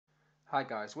Hi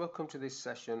guys, welcome to this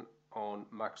session on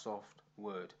Microsoft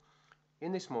Word.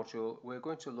 In this module we're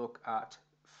going to look at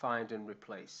find and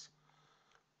replace.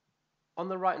 On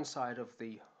the right hand side of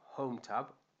the Home tab,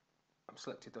 I've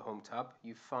selected the Home tab,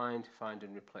 you find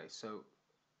and replace. So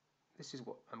this is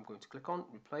what I'm going to click on,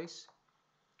 replace.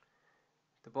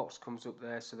 The box comes up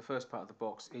there, so the first part of the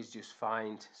box is just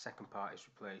find, second part is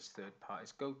replace, third part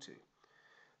is go to.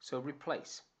 So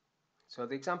replace. So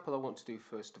the example I want to do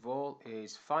first of all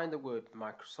is find the word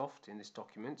Microsoft in this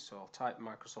document. So I'll type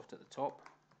Microsoft at the top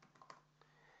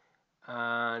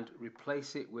and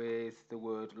replace it with the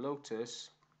word Lotus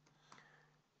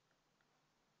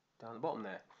down the bottom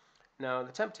there. Now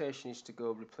the temptation is to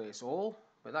go replace all,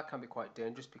 but that can be quite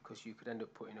dangerous because you could end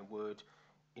up putting a word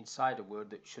inside a word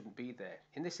that shouldn't be there.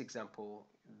 In this example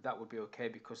that would be okay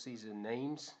because these are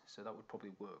names, so that would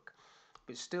probably work.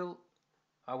 But still,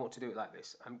 I want to do it like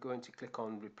this. I'm going to click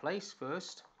on replace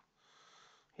first.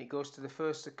 It goes to the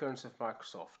first occurrence of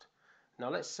Microsoft. Now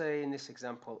let's say in this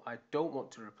example I don't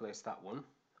want to replace that one.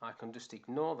 I can just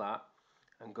ignore that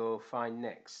and go find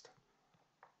next.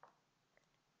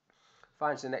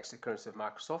 Finds the next occurrence of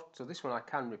Microsoft. So this one I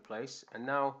can replace, and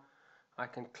now I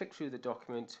can click through the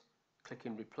document, click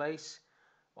in replace,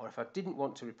 or if I didn't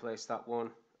want to replace that one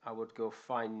I would go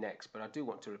find next, but I do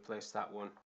want to replace that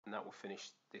one, and that will finish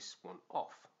this one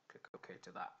off. Click OK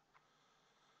to that.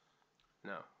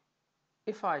 Now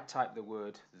if I type the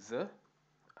word the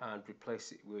and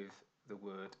replace it with the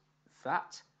word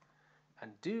that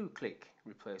and do click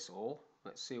replace all,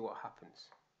 let's see what happens.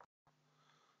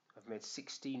 I've made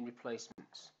 16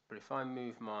 replacements, but if I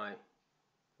move my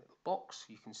little box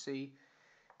you can see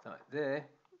that there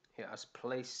it has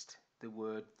placed the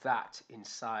word that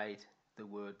inside the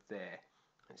word there.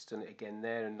 It's done it again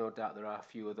there, and no doubt there are a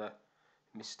few other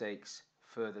mistakes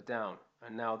further down,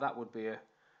 and now that would be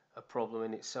a problem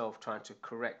in itself trying to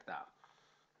correct that.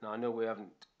 Now I know we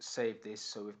haven't saved this,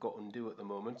 so we've got undo at the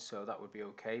moment, so that would be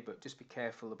okay, but just be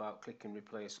careful about clicking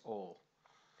replace all.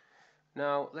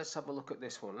 Now let's have a look at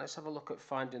this one. Let's have a look at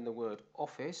finding the word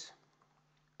office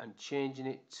and changing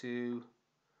it to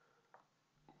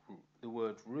the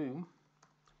word room,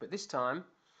 but this time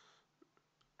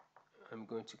I'm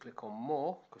going to click on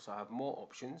more because I have more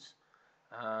options,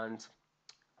 and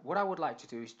what I would like to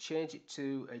do is change it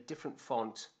to a different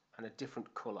font and a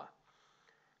different color.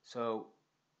 So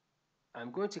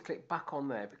I'm going to click back on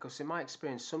there because in my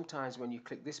experience sometimes when you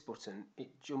click this button it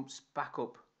jumps back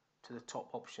up to the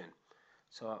top option.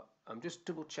 So I'm just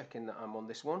double checking that I'm on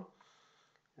this one.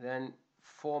 Then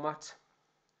format,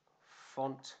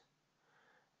 font,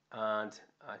 and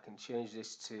I can change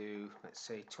this to, let's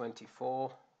say,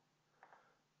 24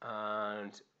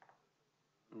 and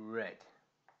red.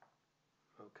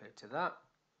 Okay to that.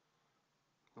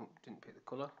 Oh, didn't pick the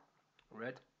color.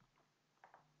 Red.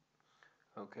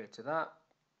 Okay to that.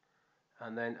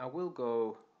 And then I will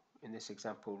go in this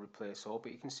example replace all,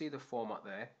 but you can see the format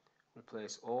there.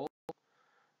 Replace all.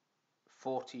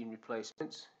 14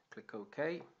 replacements. Click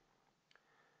OK.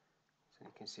 So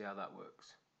you can see how that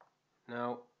works.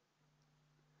 Now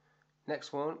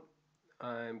next one,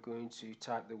 I'm going to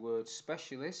type the word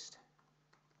specialist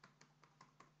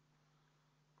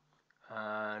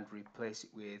and replace it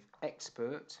with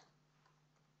expert.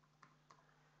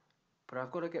 But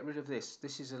I've got to get rid of this.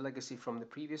 This is a legacy from the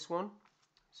previous one,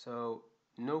 so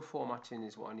no formatting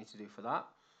is what I need to do for that.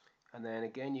 And then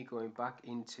again you're going back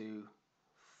into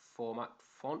format,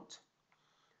 font,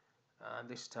 and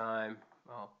this time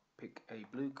I'll pick a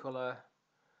blue color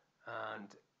and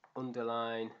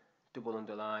underline, double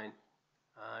underline,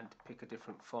 and pick a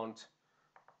different font,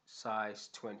 size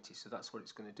 20. So that's what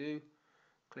it's going to do.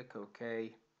 Click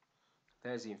OK.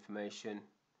 There's the information.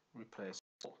 Replace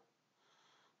all.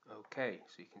 Okay,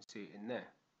 so you can see it in there.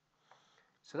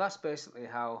 So that's basically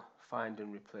how find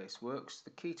and replace works. The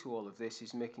key to all of this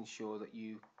is making sure that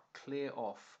you clear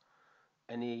off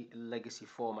any legacy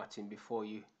formatting before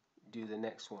you do the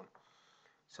next one.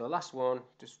 So last one,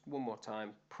 just one more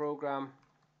time, program,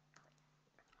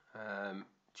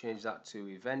 change that to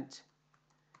event,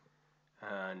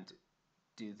 and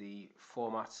do the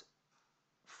format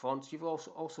font. You've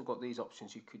also got these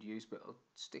options you could use, but I'll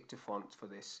stick to font for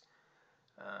this,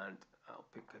 and I'll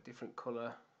pick a different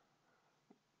color,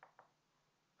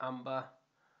 amber,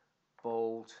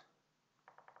 bold,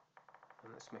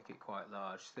 and let's make it quite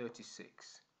large,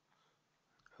 36.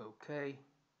 OK,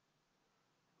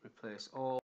 replace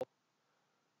all.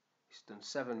 It's done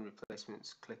 7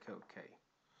 replacements. Click OK,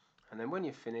 and then when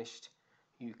you're finished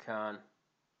you can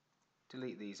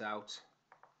delete these out.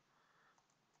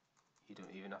 You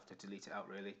don't even have to delete it out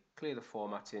really. Clear the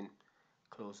formatting,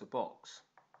 close the box.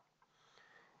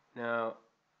 Now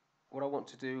what I want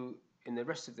to do in the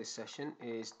rest of this session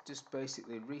is just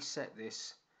basically reset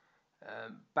this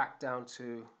back down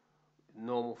to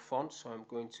normal font. So I'm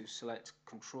going to select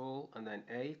Control and then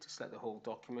A to select the whole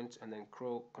document, and then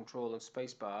Control and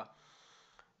Spacebar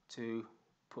to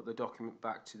put the document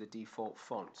back to the default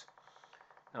font.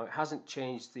 Now, it hasn't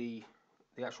changed the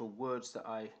actual words that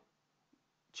I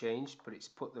changed, but it's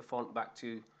put the font back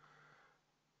to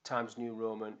Times New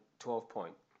Roman 12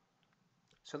 point.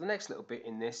 So the next little bit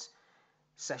in this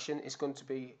session is going to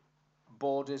be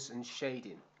borders and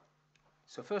shading.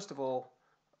 So first of all,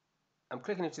 I'm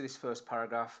clicking into this first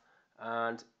paragraph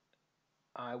and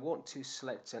I want to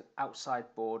select an outside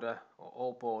border or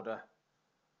all border.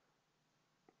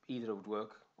 Either would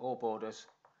work, all borders,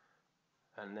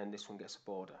 and then this one gets a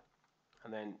border.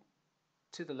 And then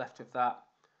to the left of that,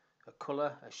 a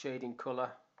colour, a shading colour,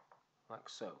 like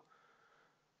so.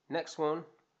 Next one,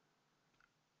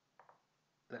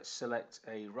 let's select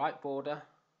a right border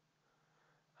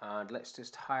and let's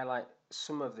just highlight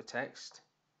some of the text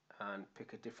and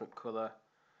pick a different colour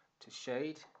to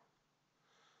shade.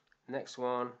 Next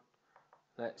one,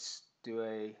 let's do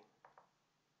a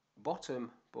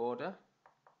bottom border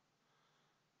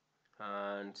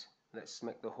and let's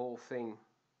make the whole thing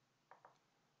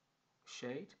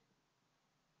shade.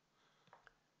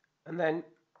 And then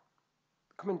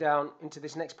coming down into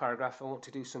this next paragraph, I want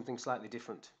to do something slightly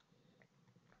different.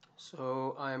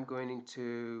 So I am going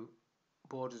into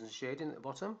borders and shading at the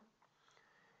bottom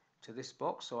to this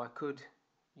box. So I could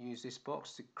use this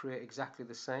box to create exactly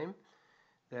the same.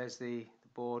 There's the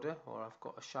border, or I've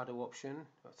got a shadow option,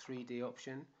 a 3D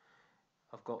option.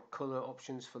 I've got color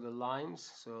options for the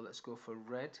lines. So let's go for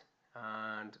red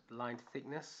and line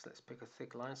thickness. Let's pick a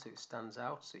thick line so it stands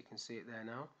out, so you can see it there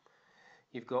now.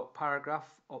 You've got paragraph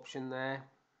option there.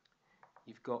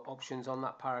 You've got options on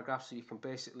that paragraph, so you can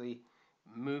basically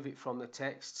move it from the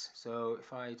text. So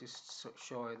if I just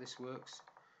show how this works,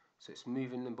 so it's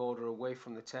moving the border away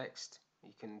from the text.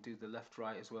 You can do the left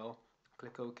right as well.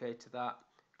 Click OK to that,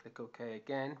 click OK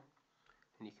again,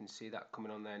 and you can see that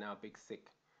coming on there now, big thick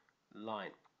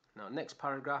line. Now next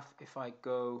paragraph, if I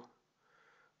go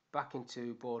back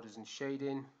into borders and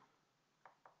shading,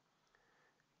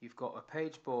 you've got a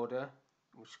page border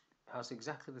which has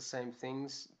exactly the same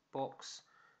things, box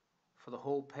for the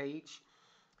whole page.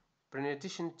 But in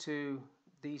addition to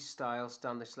these styles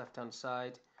down this left hand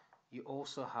side, you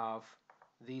also have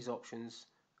these options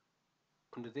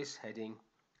under this heading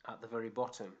at the very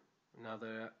bottom. Now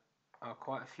there are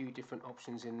quite a few different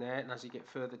options in there, and as you get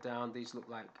further down, these look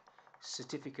like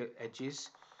certificate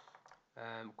edges,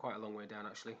 quite a long way down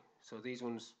actually. So these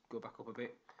ones go back up a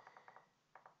bit.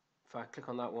 If I click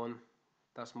on that one,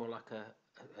 that's more like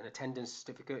an attendance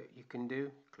certificate you can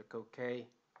do. Click OK,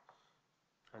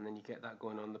 and then you get that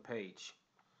going on the page.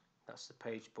 That's the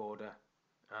page border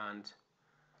and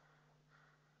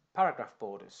paragraph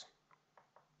borders.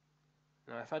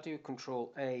 Now if I do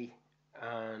Control A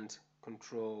and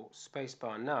Control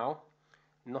Spacebar now,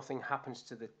 nothing happens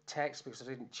to the text because I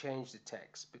didn't change the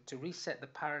text. But to reset the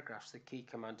paragraphs, the key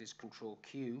command is Control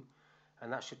Q,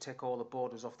 and that should take all the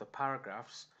borders off the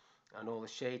paragraphs and all the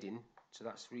shading. So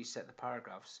that's reset the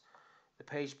paragraphs. The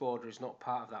page border is not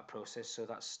part of that process, so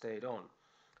that's stayed on.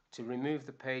 To remove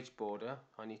the page border,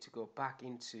 I need to go back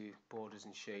into borders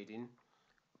and shading,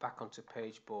 back onto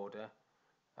page border,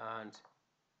 and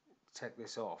take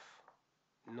this off.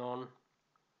 None,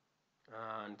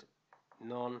 and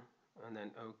none, and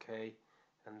then OK,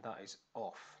 and that is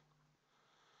off.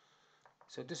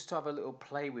 So just to have a little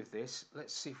play with this,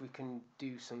 let's see if we can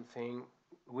do something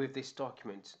with this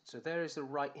document. So there is the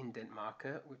right indent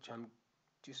marker, which I'm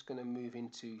just going to move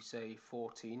into, say,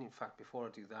 14. In fact, before I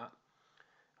do that,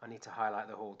 I need to highlight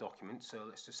the whole document. So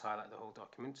let's just highlight the whole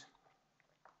document.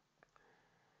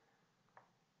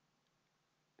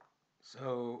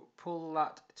 So pull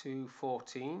that to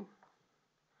 14,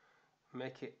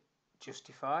 make it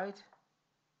justified,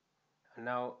 and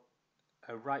now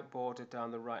a right border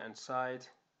down the right hand side,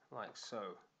 like so.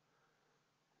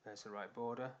 There's the right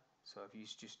border. So I've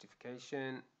used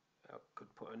justification. I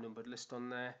could put a numbered list on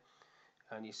there,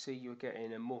 and you see you're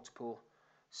getting a multiple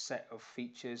set of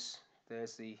features.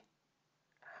 There's the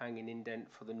hanging indent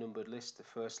for the numbered list. The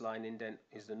first line indent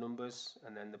is the numbers,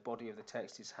 and then the body of the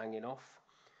text is hanging off.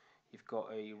 You've got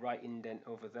a right indent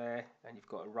over there, and you've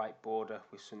got a right border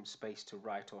with some space to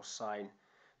write or sign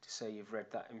to say you've read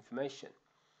that information.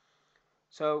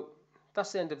 So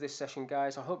that's the end of this session,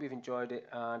 guys. I hope you've enjoyed it,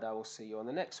 and I will see you on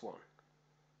the next one.